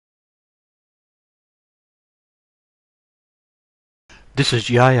This is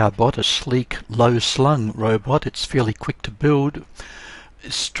YayaBot, a sleek, low-slung robot. It's fairly quick to build,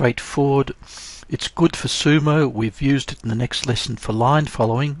 it's straightforward, it's good for sumo. We've used it in the next lesson for line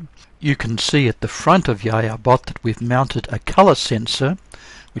following. You can see at the front of YayaBot that we've mounted a color sensor,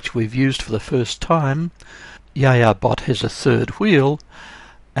 which we've used for the first time. YayaBot has a third wheel,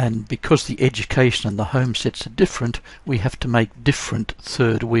 and because the education and the home sets are different, we have to make different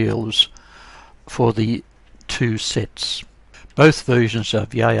third wheels for the two sets. Both versions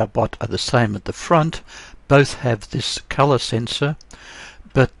of YayaBot are the same at the front. Both have this color sensor,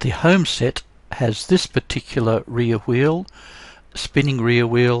 but the home set has this particular rear wheel, spinning rear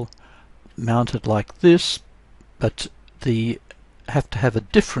wheel, mounted like this, but have to have a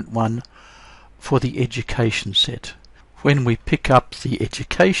different one for the education set. When we pick up the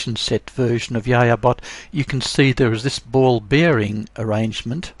education set version of YayaBot, you can see there is this ball bearing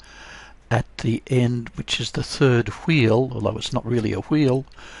arrangement at the end, which is the third wheel, although it's not really a wheel,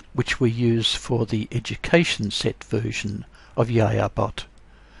 which we use for the education set version of YayaBot.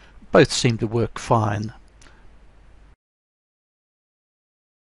 Both seem to work fine.